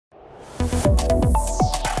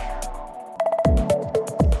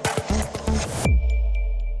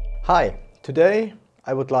Hi, today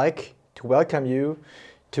I would like to welcome you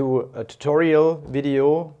to a tutorial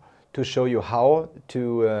video to show you how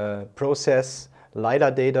to process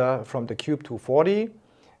LiDAR data from the Qube 240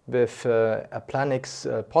 with Applanix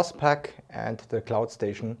POSPac and the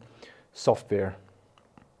CloudStation software.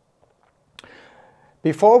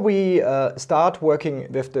 Before we start working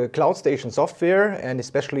with the CloudStation software, and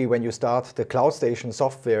especially when you start the CloudStation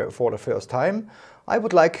software for the first time, I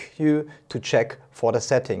would like you to check for the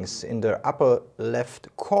settings. In the upper left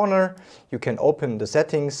corner, you can open the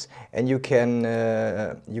settings and you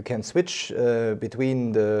can switch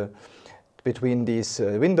between these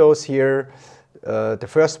windows here. The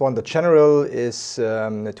first one, the general, is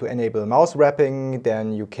to enable mouse wrapping.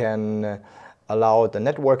 Then you can allow the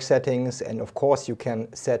network settings, and of course you can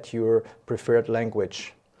set your preferred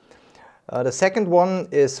language. The second one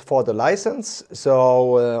is for the license.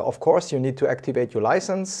 So of course you need to activate your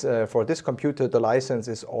license. For this computer the license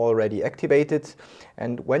is already activated,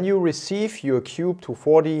 and when you receive your Qube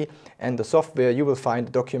 240 and the software, you will find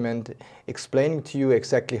a document explaining to you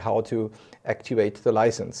exactly how to activate the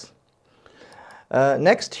license.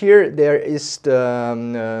 Next here there is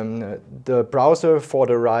the browser for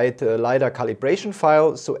the right LiDAR calibration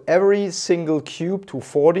file. So every single Qube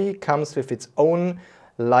 240 comes with its own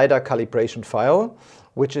LiDAR calibration file,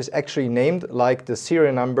 which is actually named like the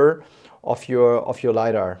serial number of your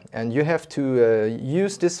LiDAR. And you have to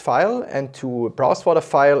use this file and to browse for the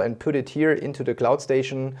file and put it here into the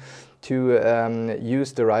CloudStation to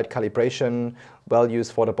use the right calibration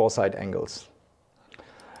values for the bore side angles.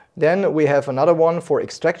 Then we have another one for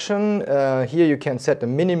extraction. Here you can set the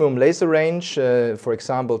minimum laser range, for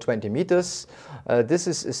example 20 meters. This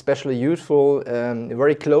is especially useful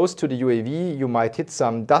very close to the UAV. You might hit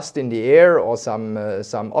some dust in the air or some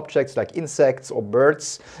objects like insects or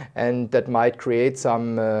birds, and that might create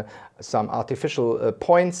some artificial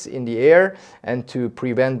points in the air. And to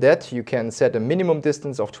prevent that, you can set a minimum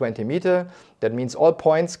distance of 20 meters. That means all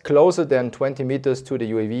points closer than 20 meters to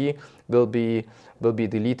the UAV will be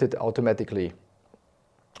deleted automatically.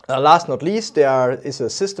 Last not least, there is a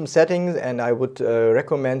system settings, and I would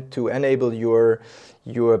recommend to enable your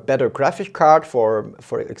better graphic card.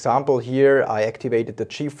 For example, here I activated the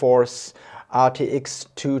GeForce RTX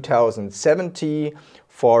 2070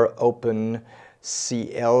 for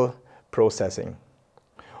OpenCL processing.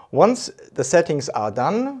 Once the settings are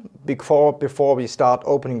done, before we start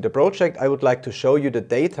opening the project, I would like to show you the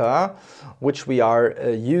data which we are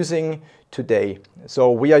using today.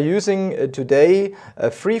 So we are using today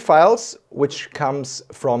 3 files which comes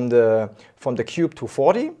from the Qube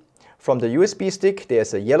 240. From the USB stick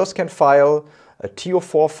there's a YellowScan file, a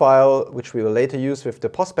TO4 file which we will later use with the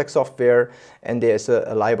POSPac software, and there's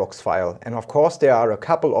a LiBox file. And of course there are a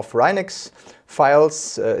couple of Rhinex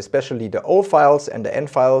files, especially the O files and the N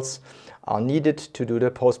files are needed to do the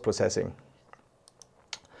post-processing.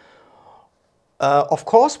 Of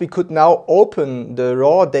course we could now open the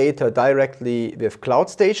raw data directly with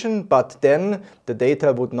CloudStation, but then the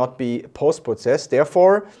data would not be post-processed.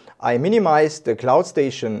 Therefore I minimize the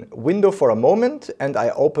CloudStation window for a moment and I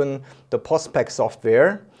open the POSPac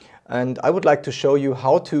software, and I would like to show you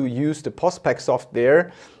how to use the POSPac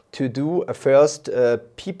software to do a first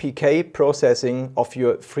PPK processing of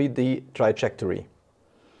your 3D trajectory.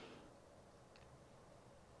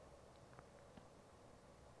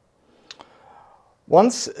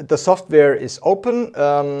 Once the software is open,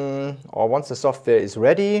 or once the software is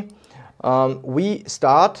ready, we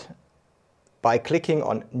start by clicking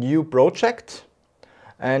on New Project,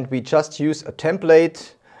 and we just use a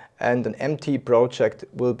template and an empty project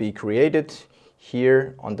will be created.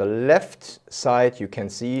 Here on the left side you can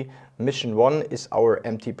see Mission 1 is our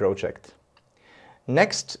empty project.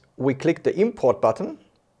 Next we click the Import button,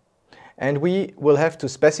 and we will have to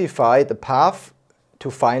specify the path to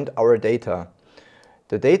find our data.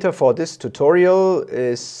 The data for this tutorial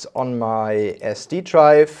is on my SD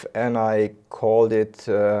drive, and I called it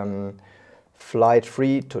Flight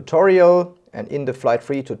 3 Tutorial, and in the Flight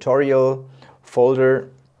 3 Tutorial folder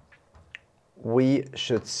we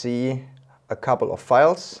should see a couple of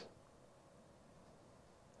files.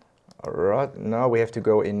 Alright, now we have to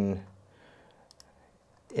go in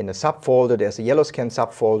a subfolder. There's a YellowScan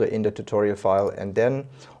subfolder in the tutorial file, and then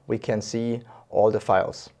we can see all the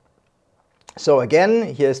files. So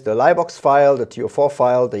again, here's the LiBox file, the TO4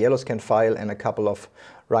 file, the YellowScan file, and a couple of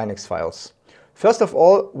Rhinex files. First of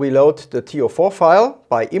all, we load the TO4 file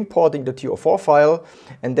by importing the TO4 file,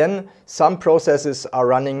 and then some processes are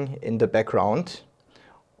running in the background,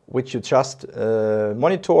 which you just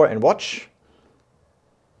monitor and watch.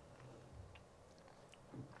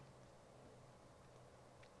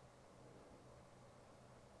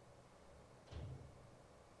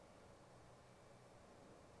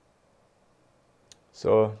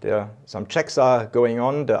 So there some checks are going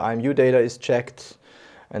on, the IMU data is checked,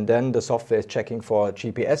 and then the software is checking for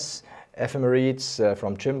GPS ephemerides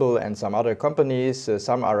from Trimble and some other companies.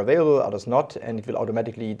 Some are available, others not, and it will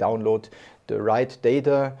automatically download the right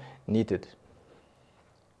data needed.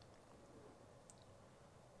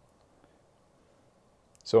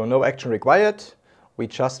 So no action required, we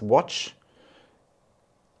just watch.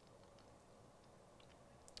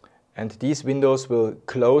 And these windows will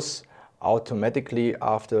close automatically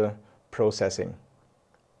after processing.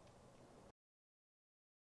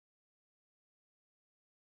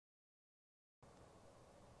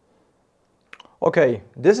 Okay,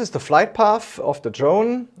 this is the flight path of the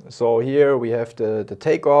drone. So here we have the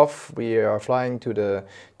takeoff. We are flying to the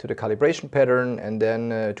calibration pattern, and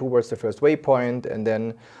then towards the first waypoint, and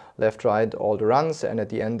then left, right, all the runs, and at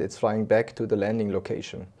the end it's flying back to the landing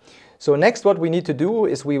location. So next what we need to do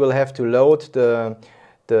is we will have to load the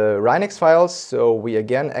Rhinex files. So we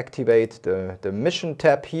again activate the mission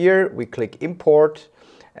tab here. We click import,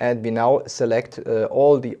 and we now select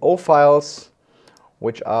all the O files,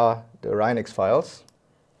 which are the Rhinex files,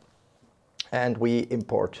 and we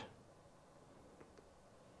import.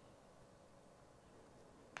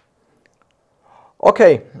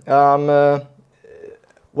 Okay,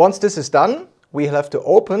 once this is done, we have to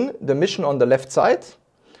open the mission on the left side,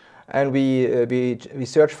 and we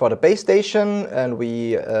search for the base station, and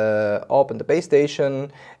we open the base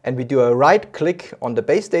station, and we do a right click on the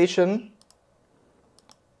base station.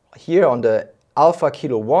 Here on the Alpha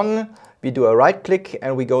Kilo 1, we do a right click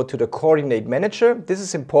and we go to the coordinate manager. This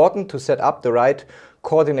is important to set up the right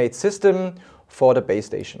coordinate system for the base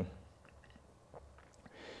station.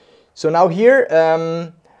 So now here,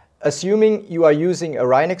 assuming you are using a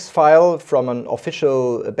Rhinex file from an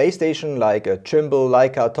official base station like a Trimble,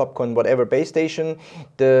 Leica, Topcon, whatever base station,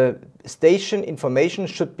 the station information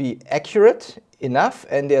should be accurate enough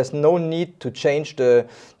and there's no need to change the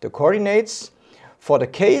coordinates. For the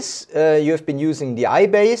case you have been using the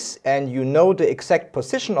iBase and you know the exact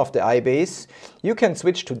position of the iBase, you can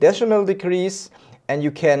switch to decimal degrees and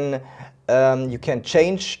you can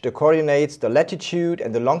change the coordinates, the latitude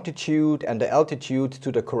and the longitude and the altitude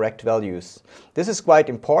to the correct values. This is quite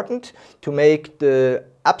important to make the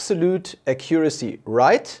absolute accuracy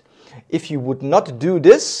right. If you would not do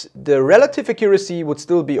this, the relative accuracy would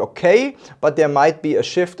still be okay, but there might be a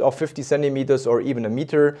shift of 50 centimeters or even a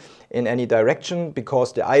meter in any direction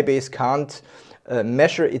because the iBase can't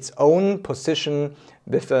measure its own position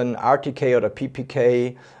with an RTK or a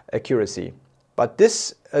PPK accuracy. But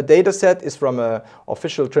this data set is from an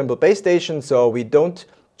official Trimble base station, so we don't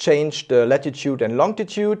change the latitude and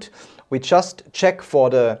longitude. We just check for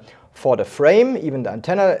the frame. Even the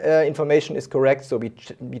antenna information is correct, so we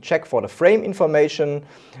check for the frame information.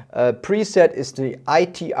 Preset is the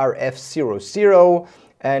ITRF00,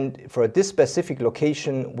 and for this specific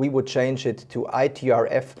location we would change it to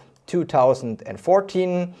ITRF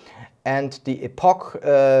 2014. And the epoch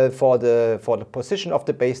for the position of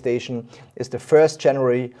the base station is the 1st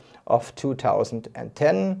January of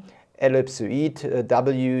 2010, ellipsoid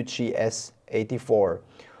WGS84.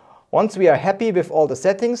 Once we are happy with all the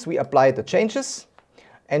settings, we apply the changes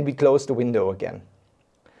and we close the window again.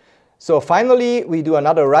 So finally, we do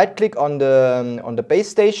another right click on the base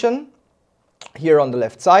station here on the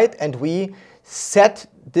left side, and we set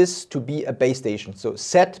this to be a base station. So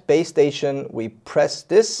set base station, we press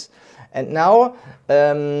this, and now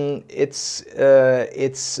it's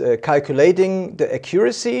calculating the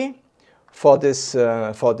accuracy for this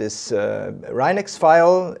Rhinex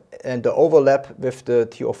file and the overlap with the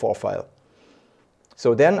TO4 file.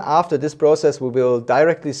 So then after this process we will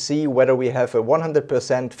directly see whether we have a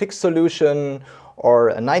 100% fixed solution or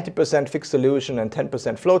a 90% fixed solution and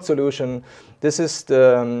 10% float solution. This is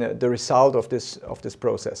the result of this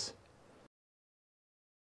process.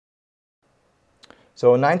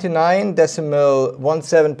 So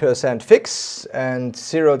 99.17% fix and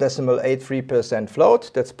 0.83%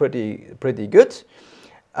 float. That's pretty good.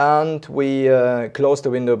 And we close the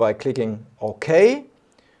window by clicking OK.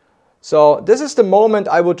 So this is the moment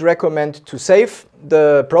I would recommend to save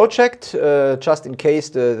the project, just in case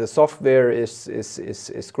the software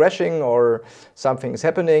is crashing or something is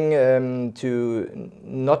happening, to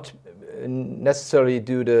not necessarily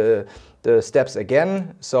do the steps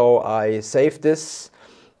again. So I save this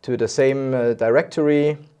to the same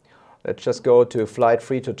directory. Let's just go to Flight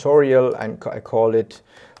 3 tutorial and I call it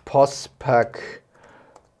POSPac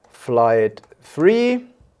Flight 3.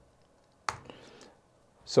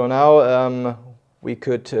 So now we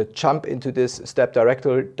could jump into this step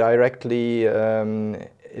directly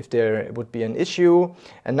if there would be an issue.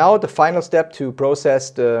 And now the final step to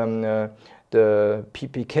process the The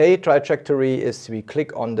PPK trajectory is we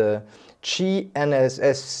click on the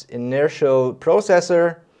GNSS inertial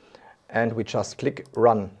processor and we just click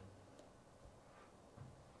run.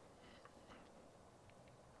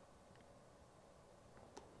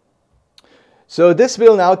 So this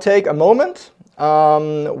will now take a moment.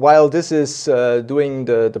 While this is doing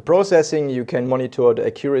the processing, you can monitor the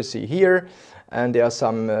accuracy here, and there are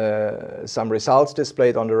some results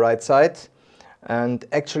displayed on the right side. And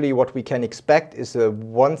actually what we can expect is a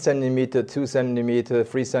 1 centimeter, 2 centimeter,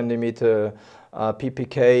 3 centimeter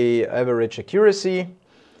PPK average accuracy.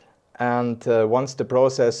 And once the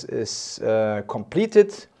process is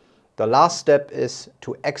completed, the last step is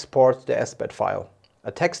to export the SBAT file,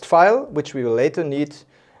 a text file which we will later need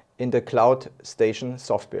in the CloudStation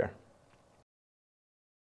software.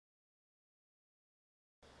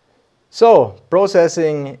 So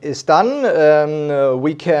processing is done.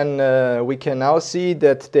 We can now see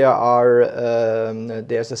that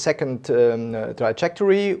there's a second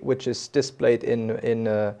trajectory which is displayed in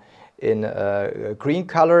a green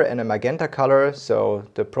color and a magenta color. So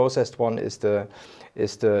the processed one is the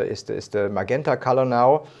magenta color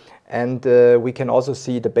now, and we can also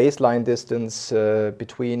see the baseline distance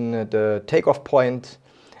between the takeoff point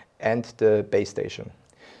and the base station.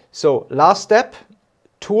 So last step.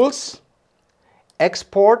 Tools,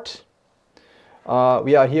 export.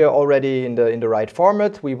 We are here already in the right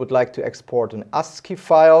format. We would like to export an ASCII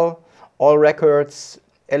file, all records,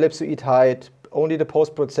 ellipsoid height, only the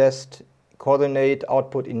post-processed coordinate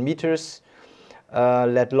output in meters,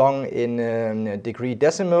 let long in degree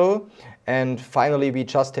decimal, and finally we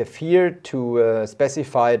just have here to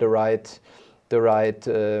specify the right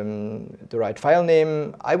file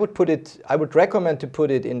name. I would recommend to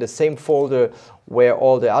put it in the same folder where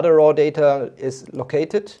all the other raw data is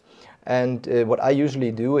located. And what I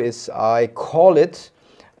usually do is I call it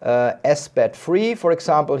SBAT3, for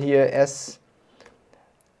example here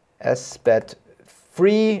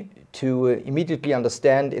SBAT3, to immediately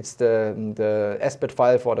understand it's the SBAT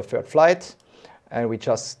file for the third flight. And we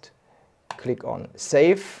just click on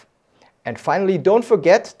save. And finally, don't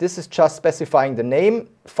forget, this is just specifying the name.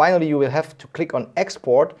 Finally, you will have to click on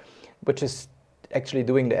export, which is actually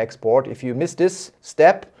doing the export. If you miss this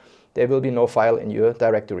step, there will be no file in your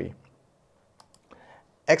directory.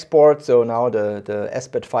 Export, so now the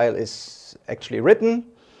SBAT file is actually written.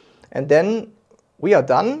 And then we are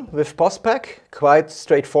done with POSPac, quite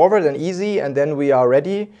straightforward and easy. And then we are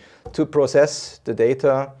ready to process the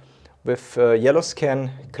data with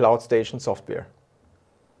YellowScan CloudStation software.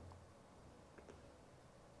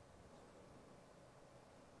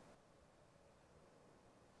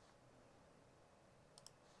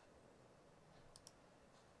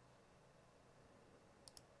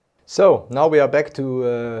 So now we are back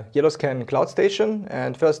to YellowScan CloudStation,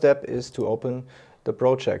 and first step is to open the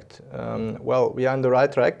project. Well, we are in the right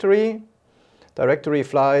directory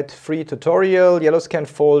flight, free tutorial, YellowScan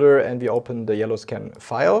folder, and we open the YellowScan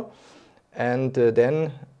file. And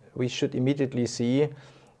then we should immediately see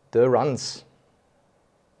the runs.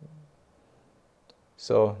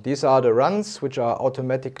 So these are the runs which are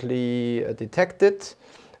automatically detected.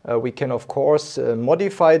 We can of course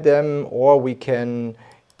modify them, or we can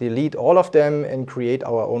delete all of them and create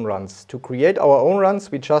our own runs. To create our own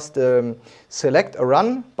runs, we just select a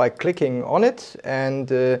run by clicking on it, and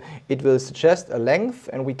it will suggest a length,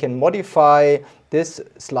 and we can modify this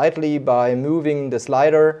slightly by moving the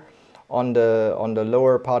slider on the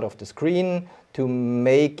lower part of the screen to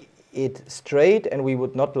make it straight, and we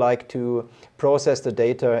would not like to process the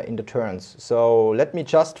data in the turns. So let me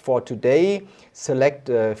just for today select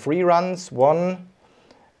 3 runs, 1,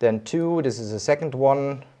 then 2, this is the second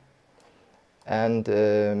one, and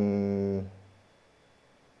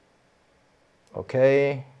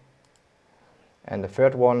okay, and the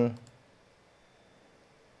third one.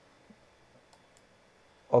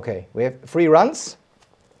 Okay, we have 3 runs.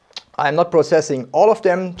 I'm not processing all of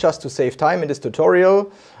them just to save time in this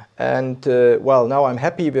tutorial. And well, now I'm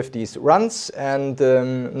happy with these runs, and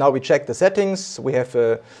now we check the settings. We have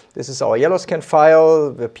this is our YellowScan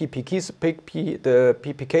file. The PPK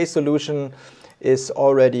solution is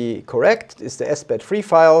already correct. It's the SBAT3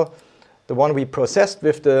 file, the one we processed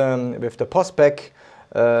with the POSPac.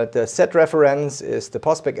 The set reference is the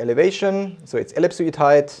POSPac elevation, so it's ellipsoid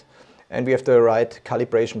height, and we have the right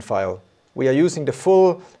calibration file. We are using the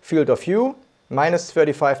full field of view, minus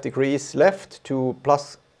 35 degrees left to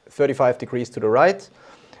plus 35 degrees to the right,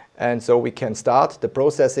 and so we can start the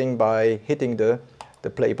processing by hitting the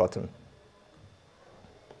play button.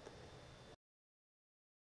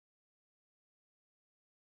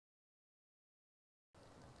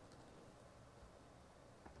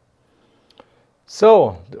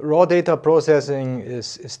 So the raw data processing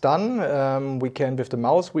is done. We can, with the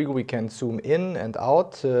mouse wheel, we can zoom in and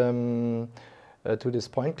out to this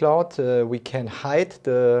point cloud. We can hide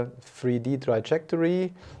the 3D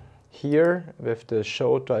trajectory here with the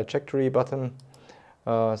show trajectory button.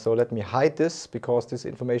 So let me hide this because this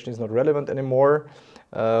information is not relevant anymore.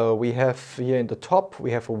 We have here in the top,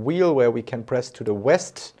 we have a wheel where we can press to the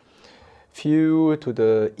west view, to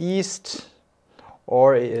the east,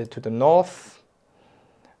 or to the north.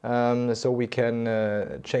 So we can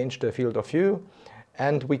change the field of view,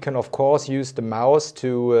 and we can of course use the mouse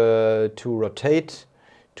to rotate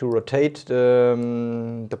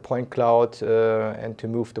the point cloud and to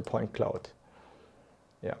move the point cloud.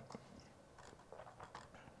 Yeah.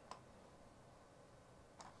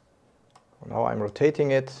 Now I'm rotating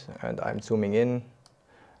it and I'm zooming in,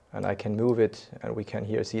 and I can move it, and we can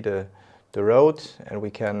here see the road, and we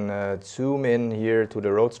can zoom in here to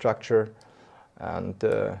the road structure. And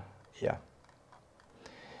yeah,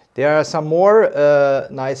 there are some more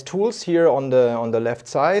nice tools here on the left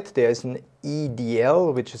side. There is an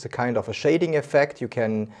EDL, which is a kind of a shading effect. You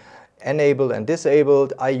can enable and disable.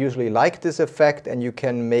 I usually like this effect, and you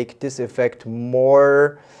can make this effect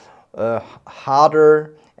more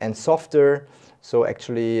harder and softer. So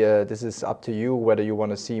actually this is up to you whether you want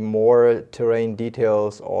to see more terrain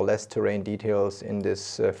details or less terrain details in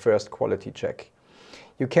this first quality check.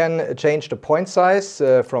 You can change the point size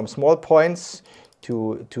from small points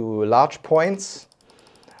to large points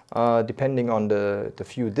depending on the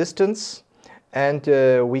view distance. And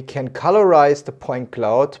we can colorize the point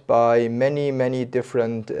cloud by many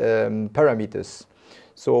different parameters.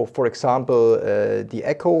 So for example, the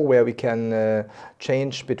echo, where we can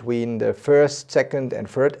change between the first, second and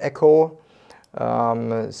third echo.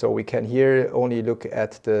 So we can here only look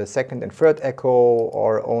at the second and third echo,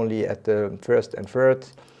 or only at the first and third,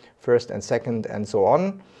 first and second, and so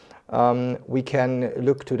on. We can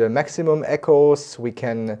look to the maximum echoes. We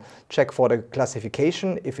can check for the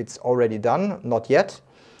classification if it's already done, not yet.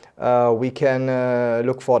 We can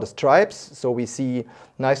look for the stripes, so we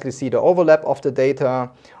nicely see the overlap of the data.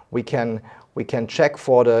 We can check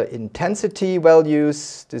for the intensity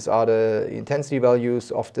values. These are the intensity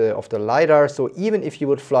values of the LiDAR. So even if you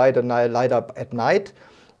would fly the LiDAR at night,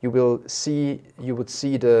 you would see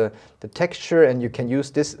the texture, and you can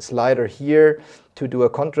use this slider here to do a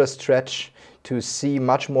contrast stretch to see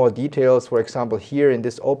much more details. For example, here in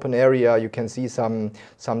this open area, you can see some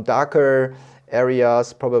darker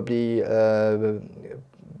areas, probably a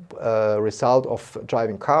result of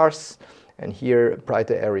driving cars, and here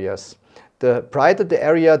brighter areas. The brighter the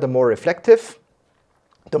area, the more reflective.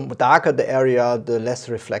 The darker the area, the less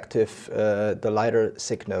reflective the LiDAR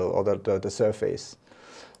signal or the surface.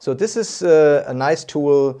 So this is a nice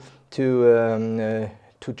tool to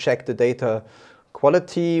check the data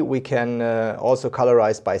quality. We can also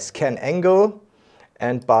colorize by scan angle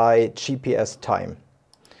and by GPS time.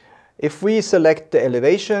 If we select the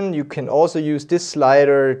elevation, you can also use this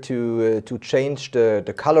slider to change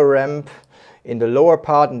the color ramp in the lower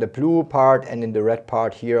part, in the blue part, and in the red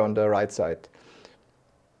part here on the right side.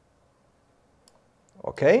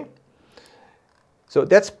 Okay, so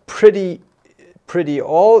that's pretty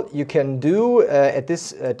all you can do at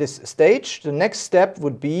this stage. The next step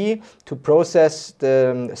would be to process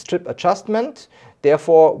the strip adjustment.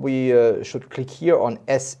 Therefore, we should click here on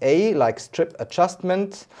SA, like strip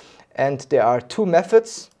adjustment. And there are two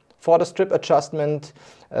methods for the strip adjustment.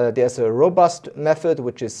 There's a robust method,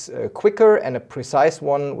 which is quicker, and a precise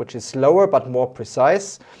one, which is slower but more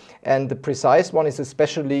precise. And the precise one is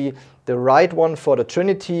especially the right one for the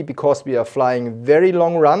Trinity, because we are flying very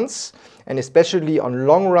long runs, and especially on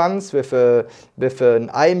long runs with an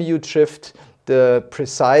IMU drift, the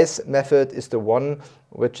precise method is the one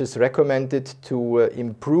which is recommended to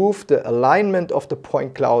improve the alignment of the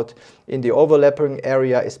point cloud in the overlapping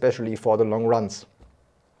area, especially for the long runs.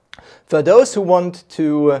 For those who want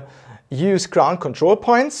to use ground control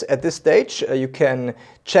points at this stage, you can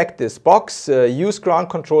check this box, use ground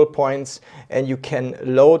control points, and you can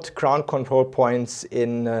load ground control points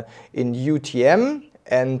in UTM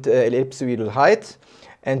and ellipsoidal height.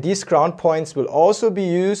 And these ground points will also be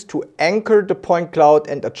used to anchor the point cloud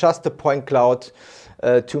and adjust the point cloud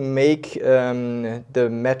to make the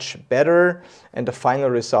match better and the final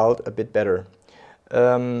result a bit better.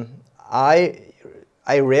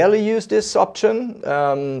 I rarely use this option,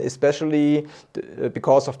 especially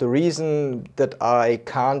because of the reason that I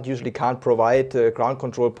usually can't provide ground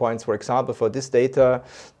control points. For example, for this data,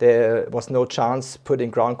 there was no chance putting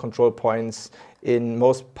ground control points in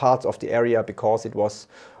most parts of the area because it was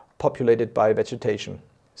populated by vegetation.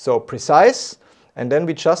 So precise, and then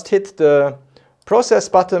we just hit the process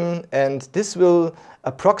button, and this will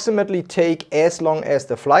approximately take as long as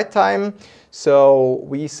the flight time. So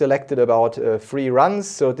we selected about 3 runs,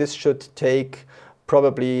 so this should take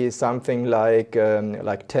probably something like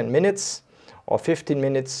 10 minutes or 15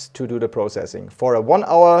 minutes to do the processing. For a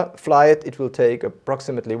 1-hour flight, it will take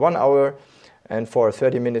approximately 1 hour, and for a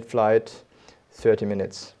 30-minute flight, 30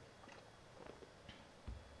 minutes.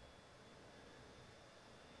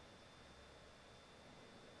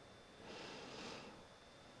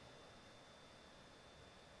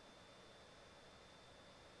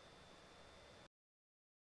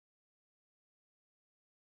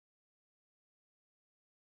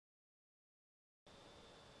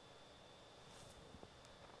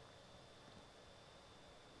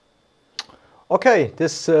 Okay,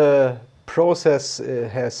 this process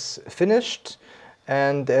has finished,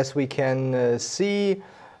 and as we can see,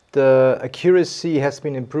 the accuracy has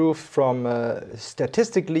been improved from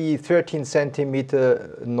statistically 13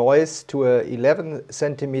 centimeter noise to a 11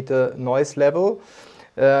 centimeter noise level.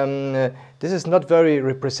 This is not very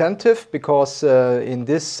representative because in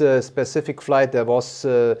this specific flight there was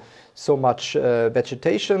so much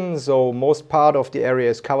vegetation, so most part of the area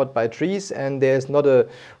is covered by trees, and there's not a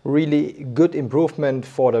really good improvement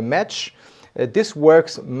for the match. This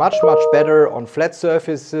works much better on flat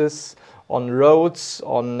surfaces, on roads,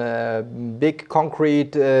 on big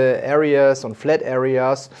concrete areas, on flat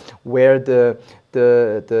areas, where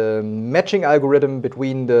the matching algorithm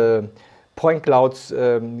between the point clouds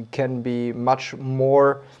can be much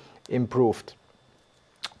more improved.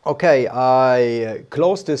 Okay, I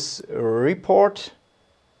close this report.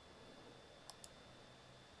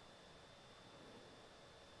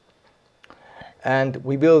 And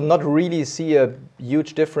we will not really see a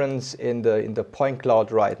huge difference in the point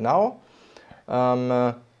cloud right now.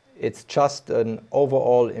 It's just an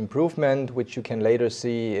overall improvement, which you can later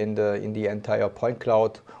see in the entire point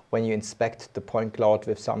cloud when you inspect the point cloud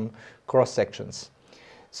with some cross sections.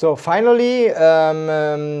 So finally,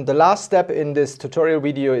 the last step in this tutorial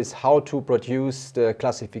video is how to produce the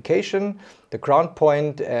classification, the ground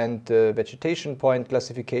point and the vegetation point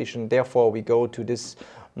classification. Therefore, we go to this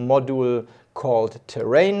module called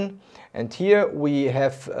terrain, and here we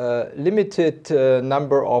have a limited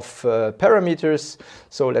number of parameters.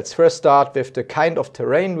 So let's first start with the kind of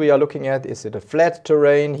terrain we are looking at. Is it a flat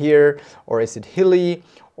terrain here, or is it hilly,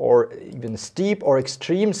 or even steep or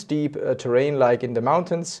extreme steep terrain like in the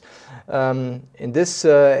mountains? In this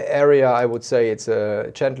area, I would say it's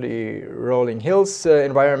a gently rolling hills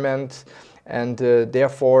environment, and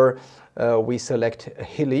therefore we select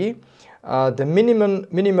hilly. The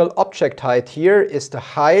minimal object height here is the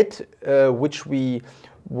height which we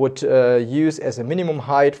would use as a minimum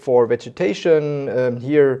height for vegetation.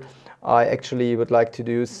 Here I actually would like to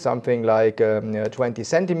do something like 20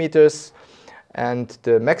 centimeters. And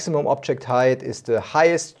the maximum object height is the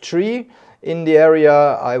highest tree in the area.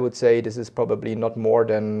 I would say this is probably not more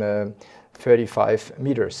than 35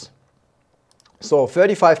 meters. So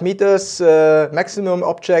 35 meters maximum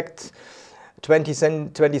object, 20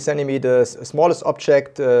 centimeters smallest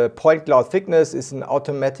object. Point cloud thickness is an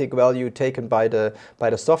automatic value taken by the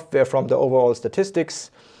software from the overall statistics.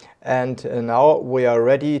 And now we are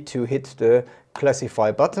ready to hit the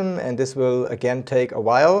classify button, and this will again take a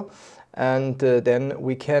while. And then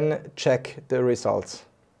we can check the results.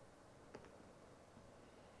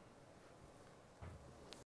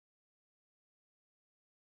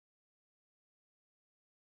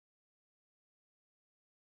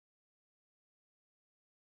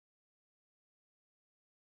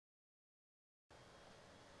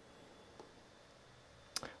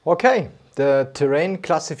 Okay, the terrain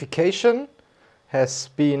classification has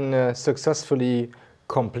been successfully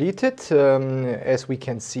completed. As we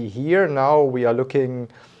can see here, now we are looking,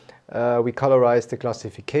 we colorize the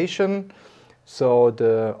classification. So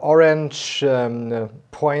the orange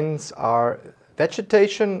points are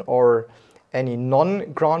vegetation or any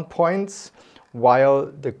non-ground points,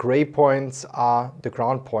 while the gray points are the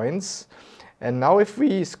ground points. And now if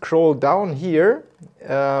we scroll down here,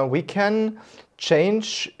 we can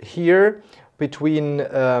change here between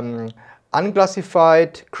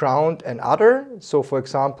unclassified, ground and other. So for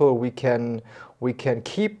example, we can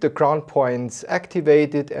keep the ground points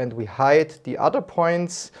activated and we hide the other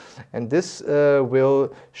points, and this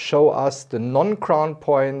will show us the non-ground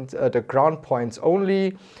point, the ground points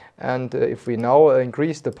only. And if we now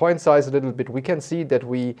increase the point size a little bit, we can see that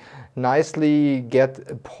we nicely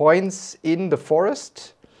get points in the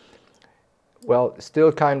forest. Well,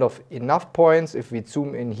 still kind of enough points. If we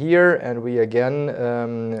zoom in here and we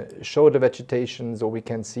again show the vegetation, so we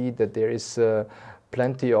can see that there is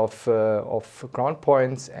plenty of ground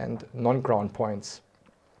points and non-ground points.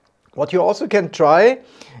 What you also can try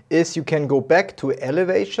is you can go back to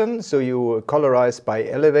elevation, so you colorize by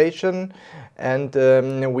elevation, and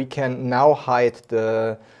we can now hide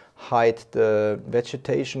the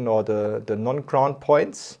vegetation or the non-ground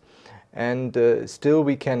points, and still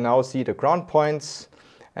we can now see the ground points.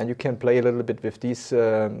 And you can play a little bit with these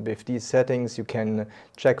settings. You can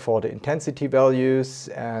check for the intensity values,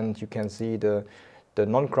 and you can see the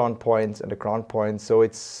non-ground points and the ground points. So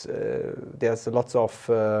it's there's lots of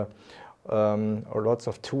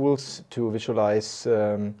tools to visualize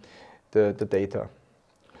the data.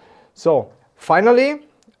 So finally,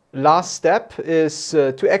 last step is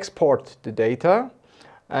to export the data.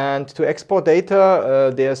 And to export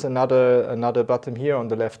data, there's another button here on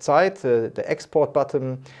the left side, the export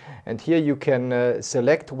button. And here you can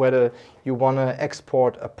select whether you want to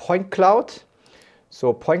export a point cloud.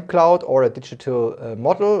 So point cloud or a digital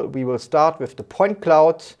model. We will start with the point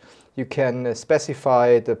cloud. You can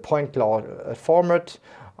specify the point cloud format.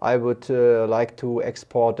 I would like to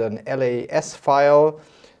export an LAS file,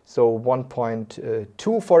 so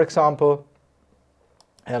 1.2 for example,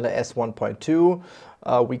 LAS 1.2.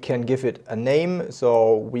 We can give it a name,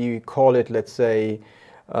 so we call it, let's say,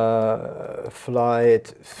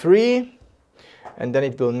 flight 3, and then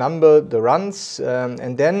it will number the runs,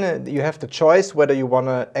 and then you have the choice whether you want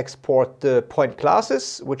to export the point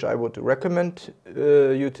classes, which I would recommend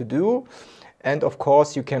you to do. And of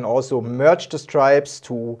course you can also merge the stripes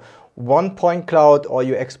to one point cloud, or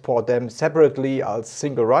you export them separately as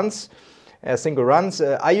single runs.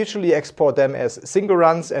 I usually export them as single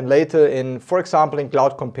runs, and later in, for example, in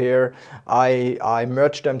Cloud Compare, I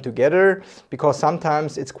merge them together, because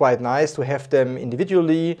sometimes it's quite nice to have them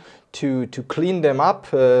individually, to clean them up,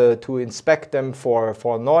 to inspect them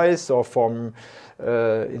for noise, or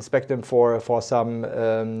inspect them for some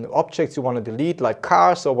objects you want to delete, like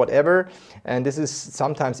cars or whatever. And this is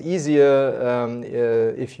sometimes easier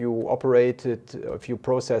if you operate it, if you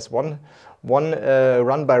process one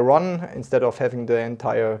run by run instead of having the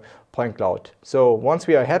entire point cloud. So once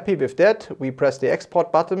we are happy with that, we press the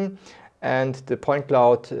export button and the point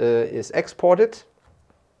cloud is exported.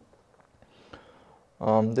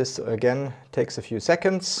 This again takes a few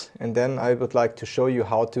seconds, and then I would like to show you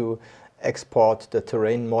how to export the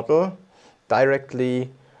terrain model directly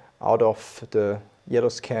out of the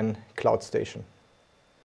YellowScan CloudStation.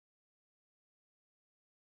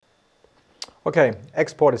 Okay,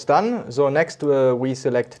 export is done. So next we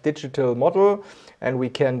select digital model, and we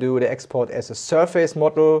can do the export as a surface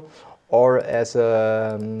model or as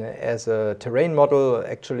a terrain model.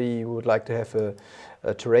 Actually, you would like to have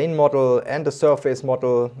a terrain model and a surface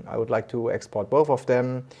model. I would like to export both of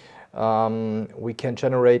them. We can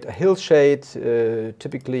generate a hill shade.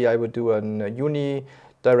 Typically, I would do a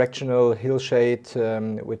unidirectional hill shade,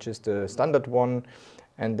 which is the standard one.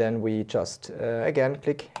 And then we just, again,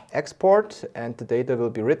 click export, and the data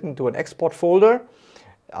will be written to an export folder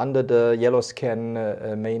under the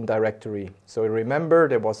YellowScan main directory. So remember,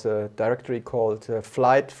 there was a directory called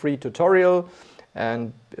Flight 3 Tutorial,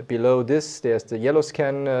 and below this there's the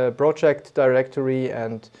YellowScan project directory,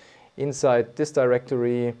 and inside this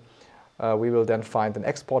directory we will then find an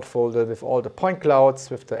export folder with all the point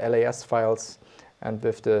clouds, with the LAS files, and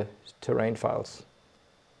with the terrain files.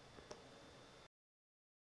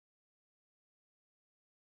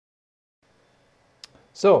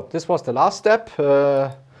 So this was the last step.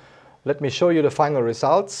 Let me show you the final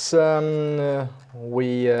results.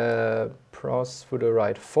 We browse through the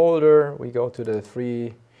right folder. We go to the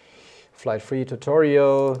Flight 3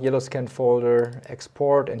 tutorial, YellowScan folder,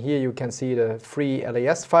 export, and here you can see the 3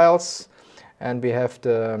 LAS files. And we have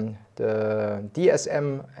the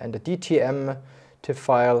DSM and the DTM TIFF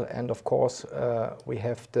file, and of course we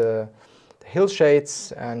have the hill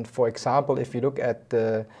shades. And for example, if you look at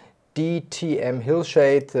the DTM hill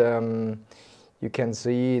shade, you can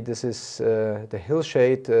see this is the hill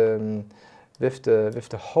shade with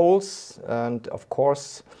the holes, and of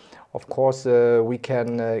course we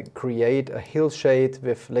can create a hill shade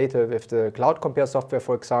later with the Cloud Compare software,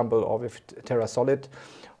 for example, or with TerraSolid,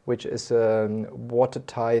 which is a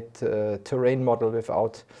watertight terrain model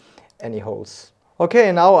without any holes.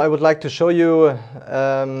 Okay, now I would like to show you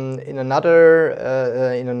in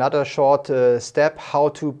another short step how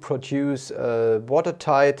to produce a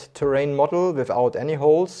watertight terrain model without any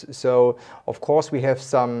holes. So of course we have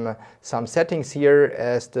some settings here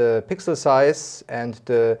as the pixel size and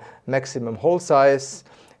the maximum hole size.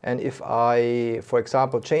 And if I, for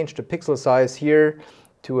example, change the pixel size here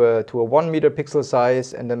to a 1 meter pixel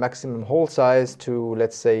size and the maximum hole size to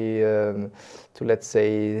let's say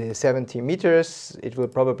 70 meters. It will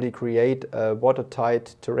probably create a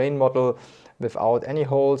watertight terrain model without any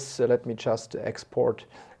holes. So let me just export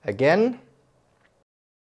again.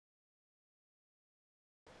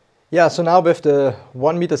 Yeah, so now with the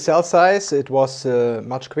 1 meter cell size, it was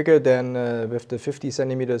much quicker than with the 50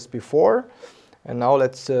 centimeters before. And now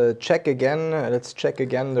let's check again. Let's check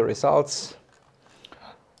again the results.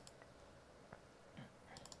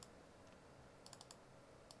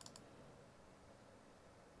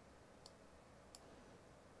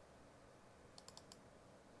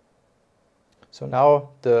 So now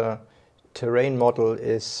the terrain model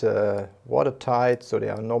is watertight, so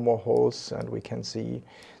there are no more holes, and we can see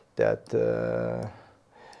that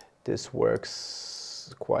this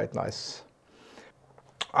works quite nice.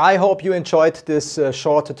 I hope you enjoyed this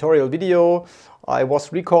short tutorial video. I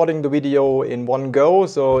was recording the video in one go,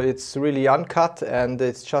 so it's really uncut, and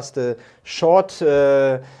it's just a short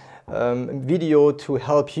video to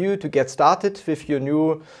help you to get started with your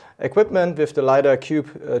new equipment with the LiDAR Qube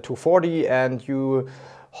 240, and you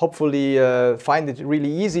hopefully find it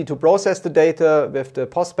really easy to process the data with the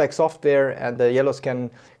POSPac software and the YellowScan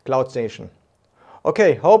CloudStation.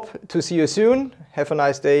 Okay, hope to see you soon. Have a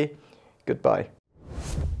nice day. Goodbye.